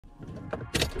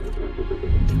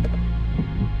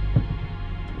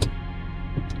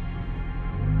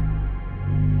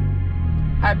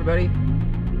Hi everybody.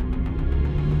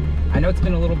 I know it's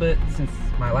been a little bit since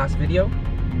my last video.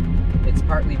 It's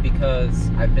partly because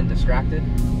I've been distracted,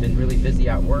 been really busy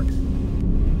at work,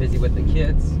 busy with the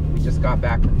kids. We just got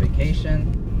back from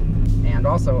vacation, and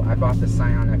also I bought the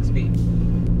SCION XB.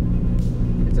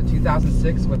 It's a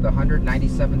 2006 with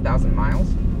 197,000 miles.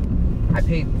 I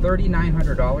paid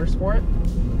 $3,900 for it.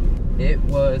 It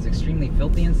was extremely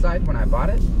filthy inside when I bought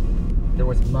it. There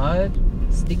was mud,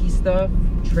 sticky stuff,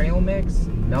 trail mix,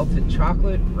 melted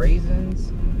chocolate,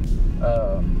 raisins,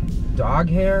 dog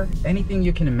hair, anything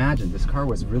you can imagine. This car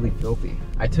was really filthy.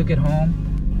 I took it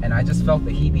home and I just felt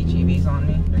the heebie-jeebies on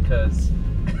me because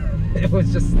it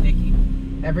was just sticky.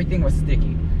 Everything was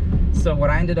sticky. So what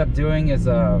I ended up doing is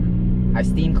I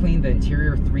steam cleaned the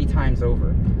interior 3 times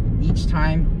over. Each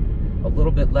time a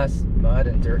little bit less mud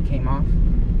and dirt came off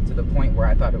to the point where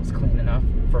I thought it was clean enough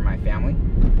for my family.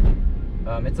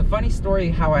 It's a funny story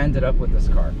how I ended up with this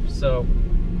car. So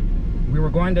we were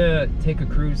going to take a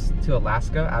cruise to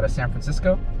Alaska out of San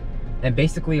Francisco, and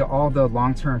basically all the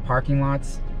long-term parking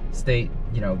lots state,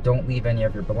 you know, don't leave any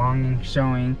of your belongings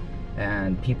showing,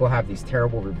 and people have these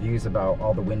terrible reviews about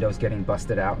all the windows getting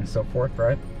busted out and so forth,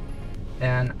 right?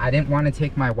 And I didn't want to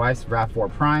take my wife's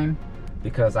RAV4 Prime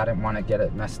because I didn't want to get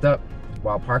it messed up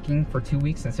while parking for 2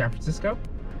 weeks in San Francisco.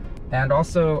 And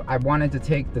also I wanted to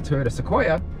take the Toyota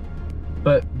Sequoia,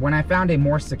 but when I found a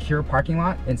more secure parking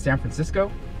lot in San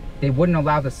Francisco, they wouldn't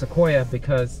allow the Sequoia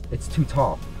because it's too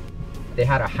tall. They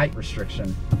had a height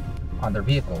restriction on their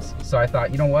vehicles. So I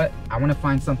thought, you know what? I want to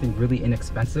find something really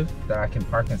inexpensive that I can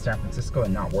park in San Francisco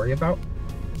and not worry about.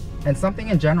 And something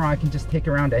in general I can just take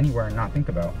around anywhere and not think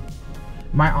about.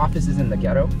 My office is in the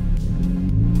ghetto.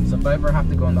 So if I ever have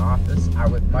to go in the office, I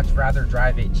would much rather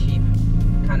drive a cheap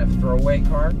kind of throwaway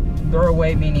car.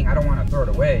 Throwaway meaning I don't want to throw it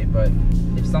away, but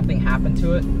if something happened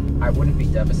to it, I wouldn't be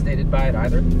devastated by it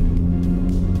either.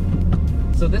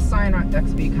 So this SCION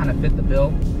XB kind of fit the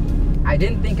bill. I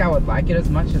didn't think I would like it as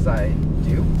much as I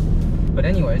do. But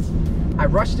anyways, I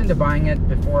rushed into buying it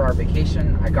before our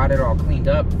vacation. I got it all cleaned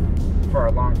up for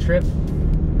our long trip.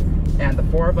 And the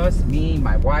 4 of us, me,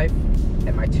 my wife,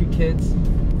 and my 2 kids,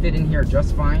 fit in here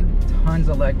just fine. Tons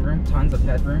of leg room, tons of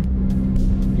headroom.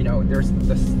 You know, there's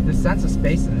the sense of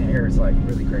space in here is like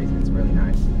really crazy. It's really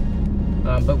nice.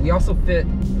 But we also fit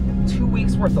 2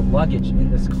 weeks worth of luggage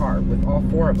in this car with all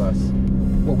 4 of us.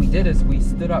 What we did is we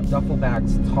stood up duffel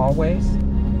bags tall ways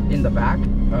in the back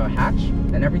hatch,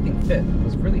 and everything fit. It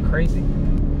was really crazy.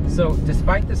 So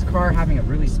despite this car having a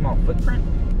really small footprint,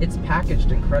 it's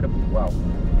packaged incredibly well.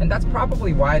 And that's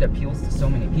probably why it appeals to so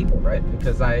many people, right?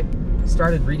 Because I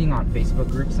started reading on Facebook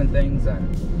groups and things,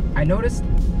 and I noticed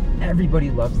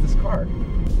everybody loves this car.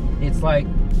 It's like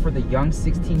for the young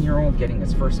 16-year-old getting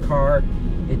his first car.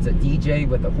 It's a DJ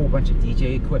with a whole bunch of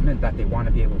DJ equipment that they want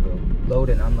to be able to load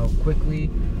and unload quickly.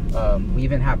 We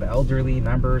even have elderly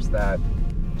members that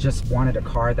just wanted a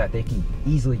car that they can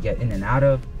easily get in and out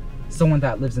of. Someone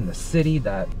that lives in the city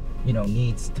that, you know,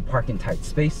 needs to park in tight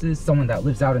spaces. Someone that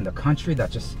lives out in the country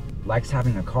that just likes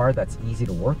having a car that's easy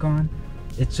to work on.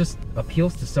 It just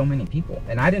appeals to so many people.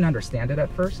 And I didn't understand it at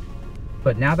first,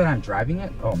 but now that I'm driving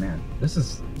it, oh man, this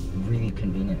is really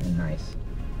convenient and nice.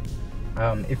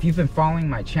 If you've been following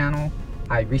my channel,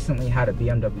 I recently had a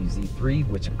BMW Z3,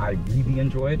 which I really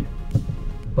enjoyed,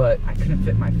 but I couldn't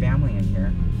fit my family in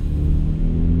here.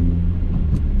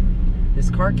 This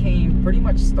car came pretty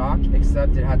much stock,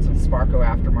 except it had some Sparco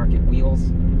aftermarket wheels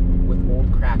with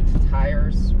old cracked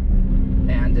tires,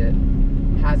 and it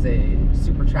has a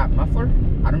Super Trap muffler.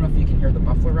 I don't know if you can hear the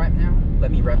muffler right now.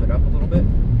 Let me rev it up a little bit.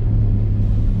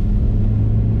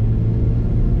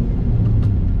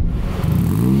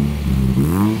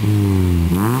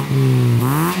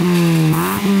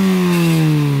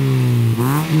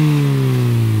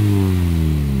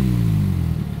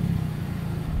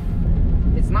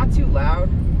 It's not too loud.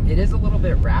 It is a little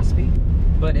bit raspy,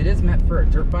 but it is meant for a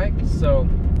dirt bike, so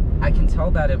I can tell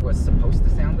that it was supposed to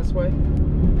sound this way,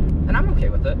 and I'm okay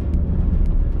with it.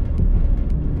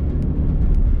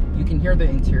 You can hear the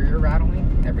interior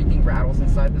rattling. Everything rattles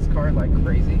inside this car like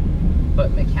crazy,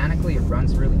 but mechanically it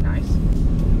runs really nice.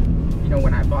 You know,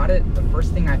 when I bought it, the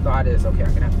first thing I thought is, okay,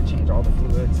 I'm gonna have to change all the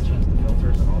fluids, change the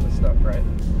filters and all this stuff, right?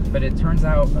 But it turns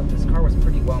out this car was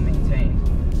pretty well maintained.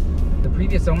 The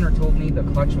previous owner told me the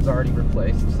clutch was already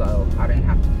replaced, so I didn't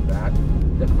have to do that.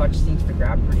 The clutch seems to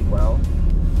grab pretty well.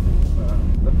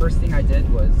 The first thing I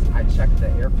did was I checked the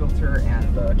air filter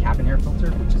and the cabin air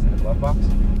filter, which is in the glove box,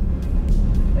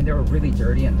 and they were really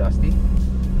dirty and dusty.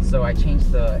 So I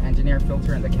changed the engine air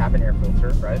filter and the cabin air filter,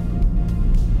 right?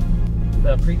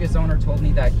 The previous owner told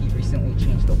me that he recently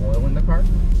changed the oil in the car.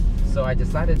 So I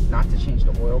decided not to change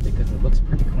the oil because it looks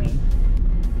pretty clean.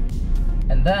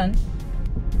 And then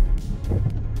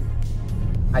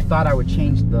I thought I would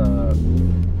change the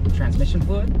transmission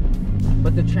fluid,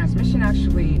 but the transmission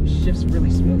actually shifts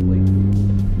really smoothly.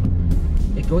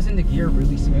 It goes into gear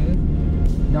really smooth.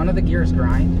 None of the gears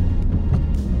grind.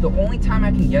 The only time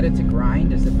I can get it to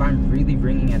grind is if I'm really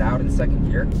bringing it out in second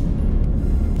gear.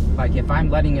 Like if I'm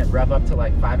letting it rev up to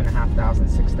like 5,500,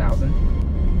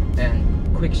 6,000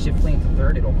 and quick shift lane to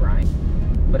third, it'll grind.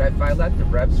 But if I let the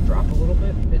revs drop a little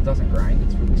bit, it doesn't grind,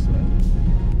 it's really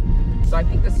smooth. So I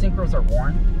think the synchros are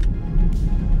worn,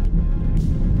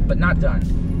 but not done.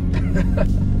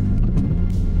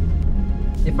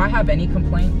 If I have any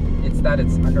complaint, it's that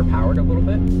it's underpowered a little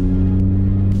bit.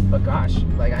 But gosh,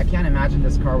 like I can't imagine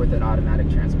this car with an automatic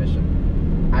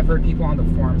transmission. I've heard people on the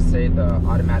forums say the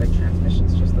automatic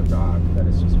transmission's just a dog, that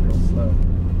it's just real slow.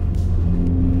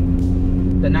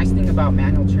 The nice thing about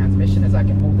manual transmission is I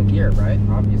can hold the gear, right?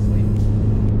 Obviously.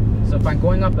 So if I'm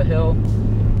going up a hill,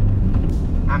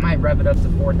 I might rev it up to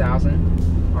 4,000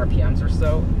 RPMs or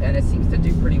so, and it seems to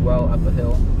do pretty well up a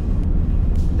hill.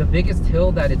 The biggest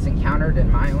hill that it's encountered in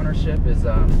my ownership is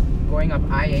going up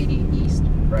I-80 east,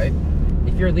 right?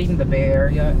 If you're leaving the Bay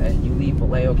Area and you leave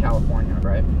Vallejo, California,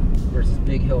 right? There's this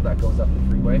big hill that goes up the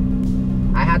freeway.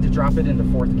 I had to drop it into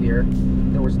fourth gear.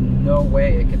 There was no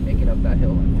way it could make it up that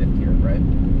hill in fifth gear, right?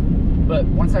 But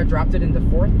once I dropped it into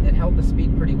fourth, it held the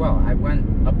speed pretty well. I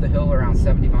went up the hill around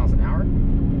 70 miles an hour,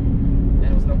 and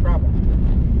it was no problem.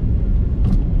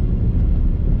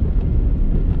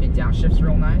 It downshifts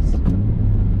real nice.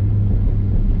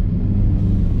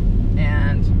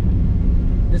 And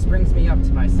this brings me up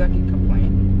to my second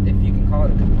complaint, if you can call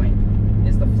it a complaint,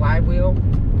 is the flywheel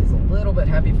is a little bit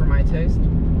heavy for my taste,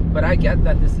 but I get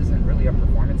that this isn't really a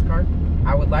performance car.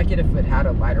 I would like it if it had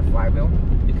a lighter flywheel,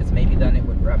 because maybe then it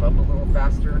would rev up a little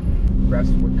faster,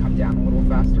 revs would come down a little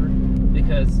faster,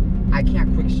 because I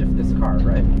can't quick shift this car,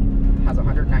 right? It has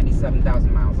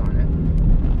 197,000 miles on it,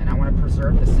 and I want to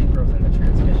preserve the synchros in the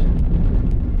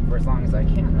transmission for as long as I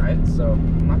can, right? So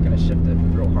I'm not going to shift it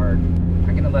real hard.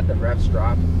 I'm going to let the revs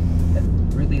drop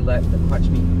and really let the clutch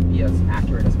beat be as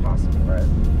accurate as possible, right?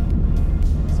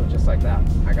 So just like that,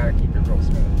 I got to keep it real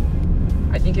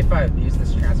smooth. I think if I abuse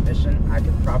this transmission, I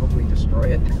could probably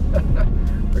destroy it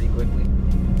pretty quickly.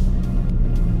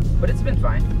 But it's been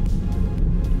fine.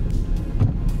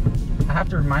 I have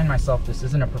to remind myself this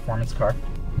isn't a performance car.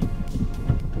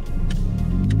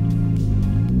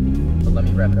 But let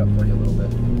me rev it up for you a little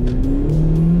bit.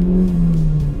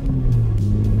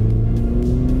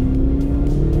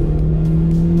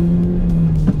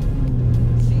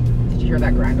 See, did you hear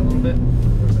that grind a little bit?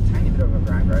 There was a tiny bit of a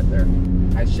grind right there.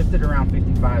 I shifted around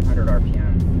 5,500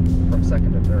 RPM from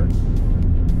second to third.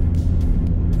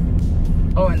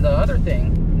 Oh, and the other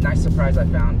thing, nice surprise I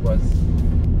found was,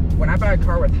 when I buy a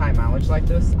car with high mileage like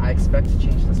this, I expect to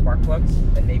change the spark plugs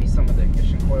and maybe some of the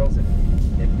ignition coils if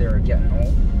they're getting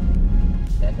old.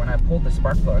 And when I pulled the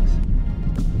spark plugs,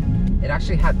 it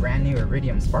actually had brand new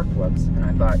iridium spark plugs, and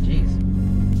I thought, geez,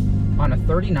 on a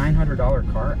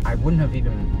 $3,900 car, I wouldn't have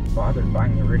even bothered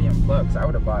buying iridium plugs. I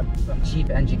would have bought some cheap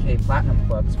NGK platinum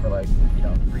plugs for like, you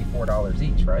know, $3–4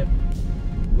 each, right?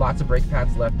 Lots of brake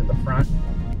pads left in the front,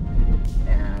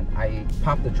 and I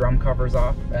popped the drum covers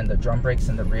off, and the drum brakes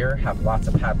in the rear have lots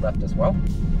of pad left as well.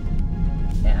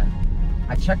 And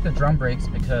I checked the drum brakes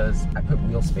because I put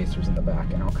wheel spacers in the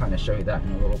back, and I'll kind of show you that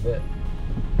in a little bit.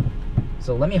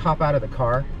 So let me hop out of the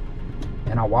car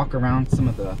and I'll walk around some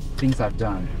of the things I've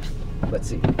done. Let's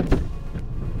see.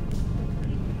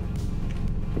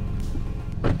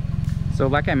 So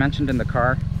like I mentioned in the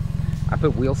car, I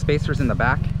put wheel spacers in the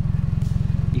back.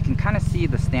 You can kind of see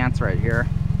the stance right here.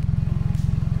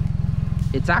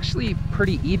 It's actually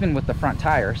pretty even with the front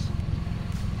tires.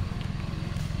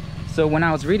 So when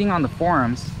I was reading on the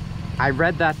forums, I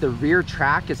read that the rear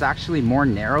track is actually more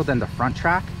narrow than the front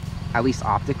track, at least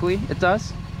optically it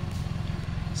does.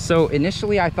 So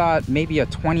initially I thought maybe a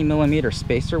 20mm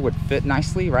spacer would fit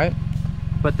nicely, right?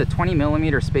 But the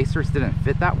 20mm spacers didn't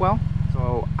fit that well.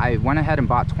 So I went ahead and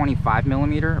bought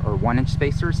 25mm or 1-inch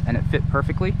spacers, and it fit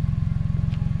perfectly.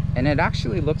 And it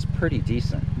actually looks pretty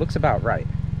decent. Looks about right,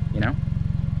 you know?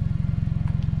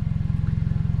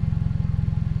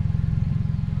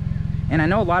 And I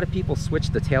know a lot of people switch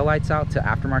the taillights out to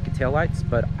aftermarket taillights,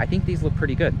 but I think these look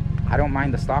pretty good. I don't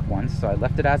mind the stock ones, so I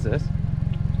left it as is.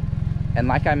 And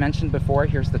like I mentioned before,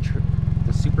 here's the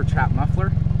Super Trap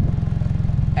muffler.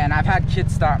 And I've had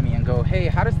kids stop me and go, hey,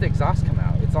 how does the exhaust come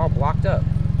out? It's all blocked up.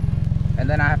 And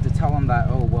then I have to tell them that,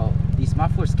 oh, well, these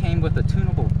mufflers came with a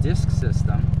tunable disc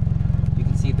system.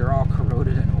 can see they're all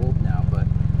corroded and old now, but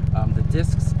the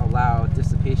discs allow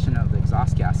dissipation of the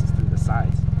exhaust gases through the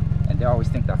sides, and they always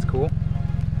think that's cool.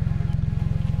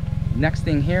 Next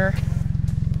thing here,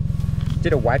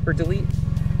 did a wiper delete,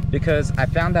 because I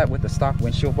found that with the stock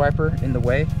windshield wiper in the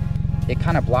way, it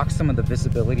kind of blocks some of the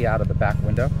visibility out of the back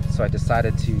window. So I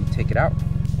decided to take it out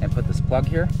and put this plug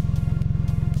here.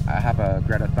 I have a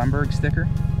Greta Thunberg sticker,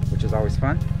 which is always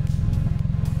fun.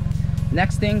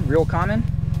 Next thing, real common,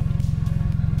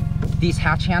 these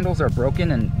hatch handles are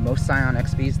broken in most SCION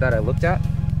XBs that I looked at.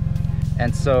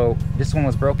 And so this one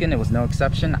was broken, it was no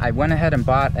exception. I went ahead and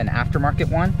bought an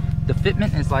aftermarket one. The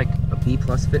fitment is like a B+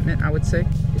 fitment, I would say.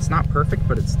 It's not perfect,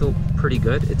 but it's still pretty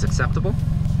good. It's acceptable.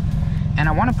 And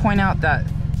I want to point out that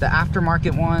the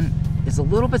aftermarket one is a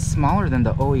little bit smaller than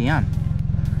the OEM.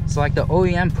 So like the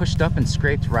OEM pushed up and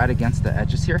scraped right against the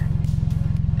edges here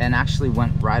and actually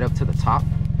went right up to the top.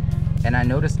 And I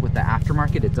noticed with the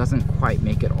aftermarket, it doesn't quite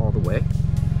make it all the way.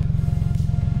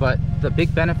 But the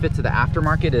big benefit to the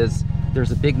aftermarket is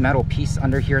there's a big metal piece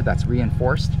under here that's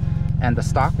reinforced, and the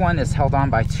stock one is held on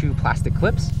by 2 plastic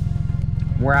clips,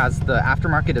 whereas the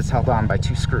aftermarket is held on by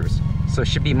 2 screws. So it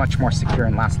should be much more secure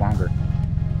and last longer.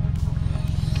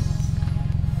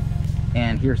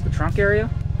 And here's the trunk area.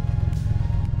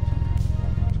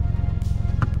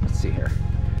 Let's see here.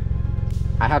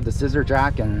 I have the scissor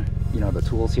jack and, you know, the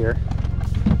tools here.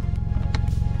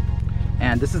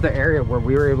 And this is the area where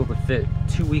we were able to fit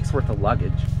 2 weeks worth of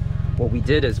luggage. What we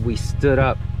did is we stood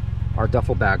up our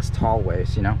duffel bags tall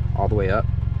ways, you know, all the way up.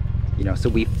 You know, so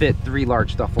we fit 3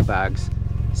 large duffel bags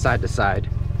side to side.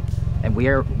 And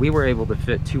we were able to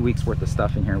fit 2 weeks worth of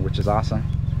stuff in here, which is awesome.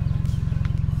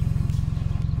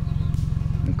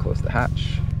 And close the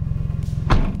hatch.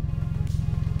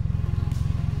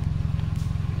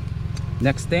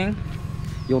 Next thing,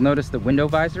 you'll notice the window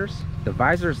visors. The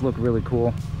visors look really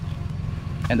cool.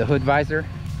 And the hood visor.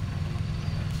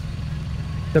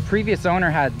 The previous owner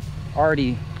had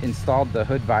already installed the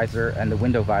hood visor and the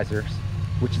window visors,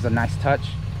 which is a nice touch.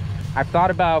 I've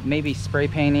thought about maybe spray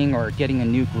painting or getting a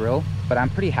new grille, but I'm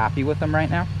pretty happy with them right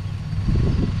now.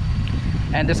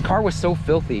 And this car was so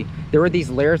filthy. There were these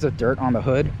layers of dirt on the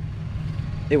hood.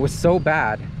 It was so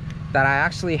bad that I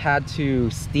actually had to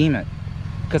steam it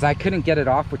because I couldn't get it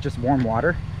off with just warm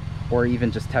water or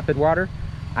even just tepid water.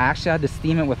 I actually had to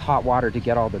steam it with hot water to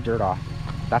get all the dirt off.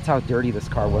 That's how dirty this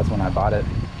car was when I bought it.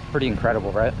 Pretty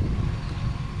incredible, right?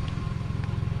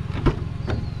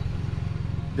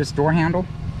 This door handle,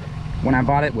 when I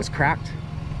bought it, was cracked.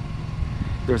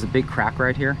 There was a big crack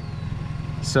right here.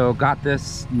 So got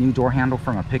this new door handle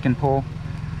from a pick and pull.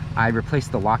 I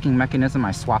replaced the locking mechanism.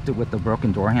 I swapped it with the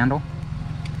broken door handle.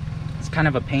 It's kind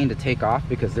of a pain to take off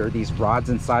because there are these rods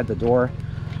inside the door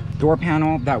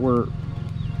panel that were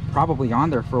probably on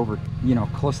there for over, you know,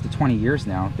 close to 20 years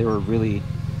now. They were really,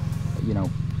 you know,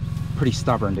 pretty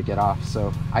stubborn to get off.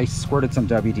 So I squirted some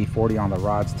WD-40 on the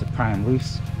rods to pry them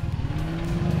loose.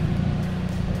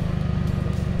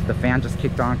 The fan just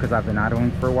kicked on because I've been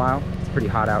idling for a while. It's pretty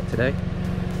hot out today.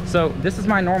 So this is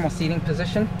my normal seating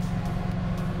position.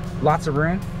 Lots of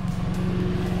room.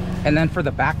 And then for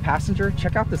the back passenger,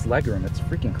 check out this legroom. It's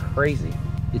freaking crazy.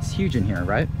 It's huge in here,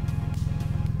 right?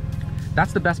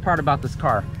 That's the best part about this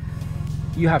car.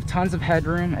 You have tons of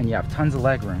headroom and you have tons of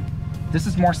legroom. This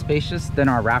is more spacious than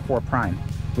our RAV4 Prime,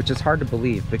 which is hard to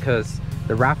believe because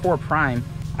the RAV4 Prime,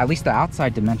 at least the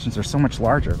outside dimensions, are so much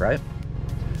larger, right?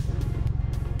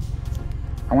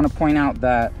 I want to point out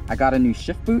that I got a new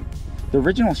shift boot. The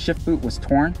original shift boot was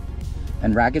torn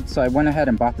and ragged, so I went ahead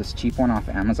and bought this cheap one off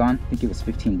Amazon. I think it was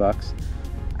 15 bucks.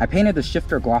 I painted the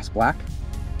shifter gloss black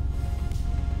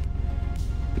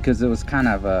because it was kind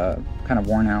of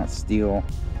worn out steel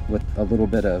with a little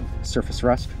bit of surface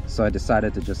rust. So I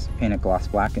decided to just paint it gloss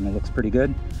black and it looks pretty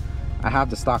good. I have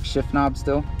the stock shift knob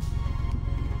still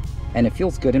and it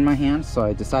feels good in my hand, so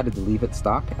I decided to leave it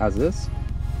stock as is.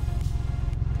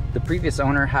 The previous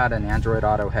owner had an Android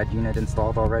Auto head unit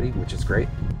installed already, which is great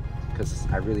because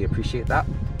I really appreciate that.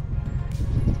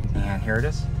 And here it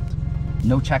is.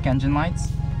 No check engine lights,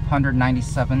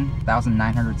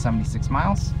 197,976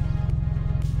 miles.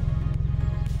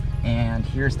 And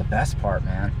here's the best part,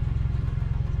 man.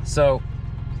 So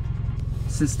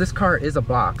since this car is a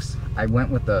box, I went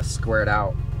with the squared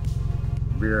out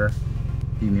rear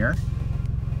view mirror.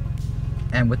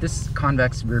 And with this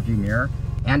convex rear view mirror,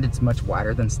 and it's much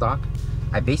wider than stock,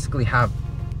 I basically have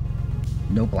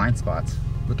no blind spots.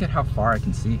 Look at how far I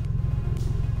can see.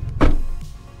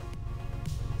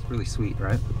 It's really sweet,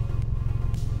 right?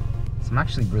 So I'm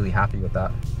actually really happy with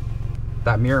that.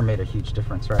 That mirror made a huge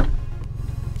difference, right?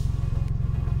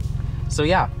 So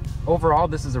yeah, overall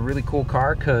this is a really cool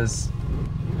car because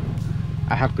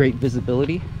I have great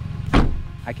visibility.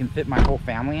 I can fit my whole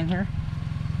family in here.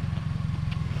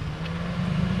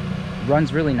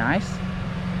 Runs really nice.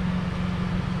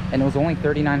 And it was only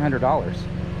 $3,900.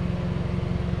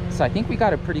 So I think we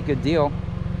got a pretty good deal.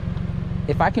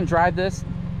 If I can drive this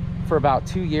for about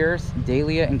 2 years,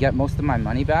 daily it, and get most of my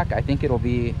money back, I think it'll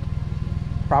be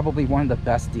probably one of the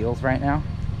best deals right now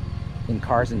in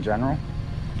cars in general.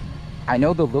 I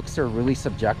know the looks are really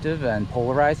subjective and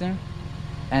polarizing,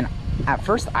 and at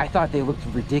first I thought they looked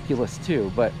ridiculous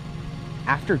too, but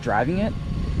after driving it,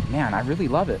 man, I really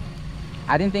love it.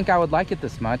 I didn't think I would like it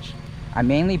this much. I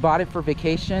mainly bought it for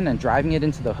vacation and driving it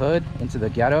into the hood, into the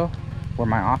ghetto where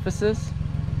my office is.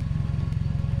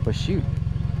 But shoot,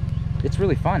 it's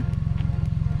really fun.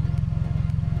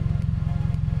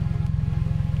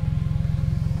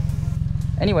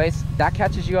 Anyways, that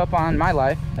catches you up on my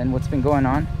life and what's been going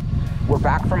on. We're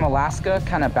back from Alaska,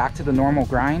 kind of back to the normal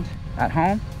grind at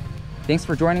home. Thanks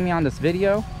for joining me on this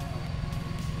video.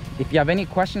 If you have any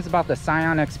questions about the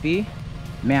SCION XB,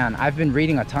 man, I've been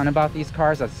reading a ton about these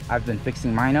cars as I've been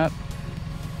fixing mine up.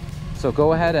 So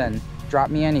go ahead and drop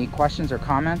me any questions or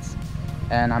comments,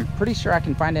 and I'm pretty sure I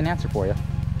can find an answer for you.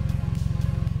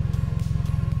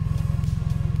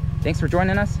 Thanks for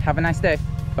joining us. Have a nice day.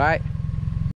 Bye.